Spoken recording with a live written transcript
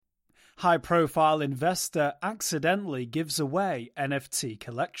High-profile investor accidentally gives away NFT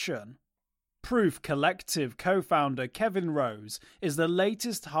collection. Proof Collective co-founder Kevin Rose is the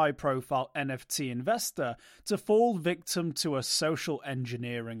latest high-profile NFT investor to fall victim to a social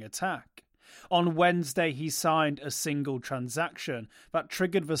engineering attack. On Wednesday, he signed a single transaction that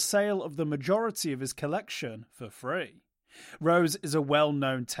triggered the sale of the majority of his collection for free. Rose is a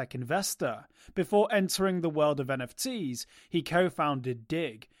well-known tech investor. Before entering the world of NFTs, he co-founded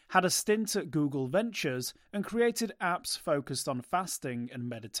Dig, had a stint at Google Ventures, and created apps focused on fasting and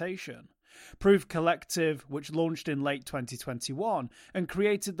meditation. Proof Collective, which launched in late 2021 and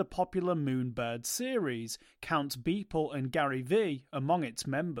created the popular Moonbird series, counts Beeple and Gary Vee among its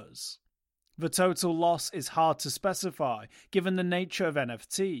members. The total loss is hard to specify, given the nature of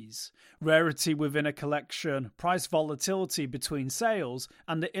NFTs. Rarity within a collection, price volatility between sales,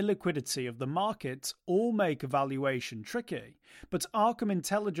 and the illiquidity of the market all make evaluation tricky, but Arkham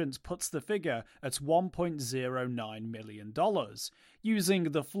Intelligence puts the figure at $1.09 million, using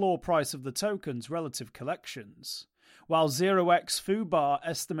the floor price of the token's relative collections, while 0x Fubar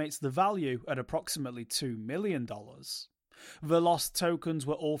estimates the value at approximately $2 million. The lost tokens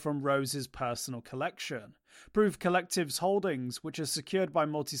were all from Rose's personal collection. Proof Collective's holdings, which are secured by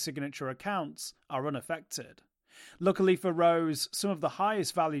multi-signature accounts, are unaffected. Luckily for Rose, some of the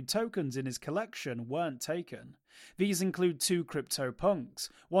highest valued tokens in his collection weren't taken. These include 2 CryptoPunks,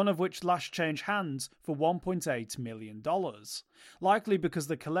 one of which last changed hands for $1.8 million, likely because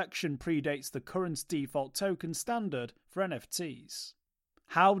the collection predates the current default token standard for NFTs.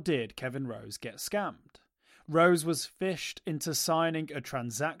 How did Kevin Rose get scammed? Rose was fished into signing a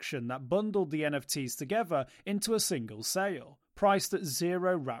transaction that bundled the NFTs together into a single sale, priced at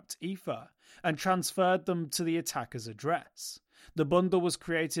 0 wrapped Ether, and transferred them to the attacker's address. The bundle was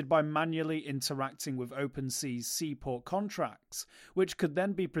created by manually interacting with OpenSea's Seaport contracts, which could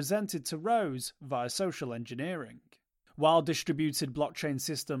then be presented to Rose via social engineering. While distributed blockchain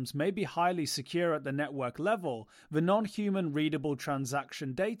systems may be highly secure at the network level, the non-human readable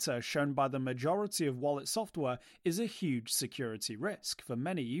transaction data shown by the majority of wallet software is a huge security risk for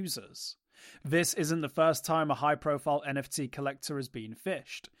many users. This isn't the first time a high-profile NFT collector has been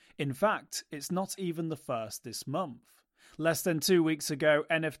phished. In fact, it's not even the first this month. Less than 2 weeks ago,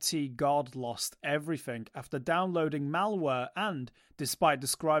 NFT God lost everything after downloading malware and, despite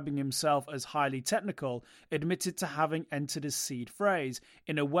describing himself as highly technical, admitted to having entered his seed phrase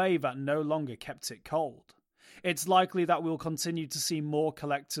in a way that no longer kept it cold. It's likely that we'll continue to see more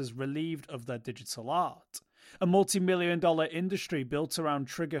collectors relieved of their digital art. A multi-million-dollar industry built around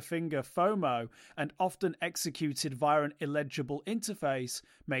trigger finger FOMO and often executed via an illegible interface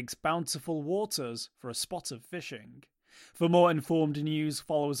makes bountiful waters for a spot of fishing. For more informed news,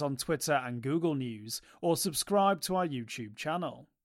 follow us on Twitter and Google News, or subscribe to our YouTube channel.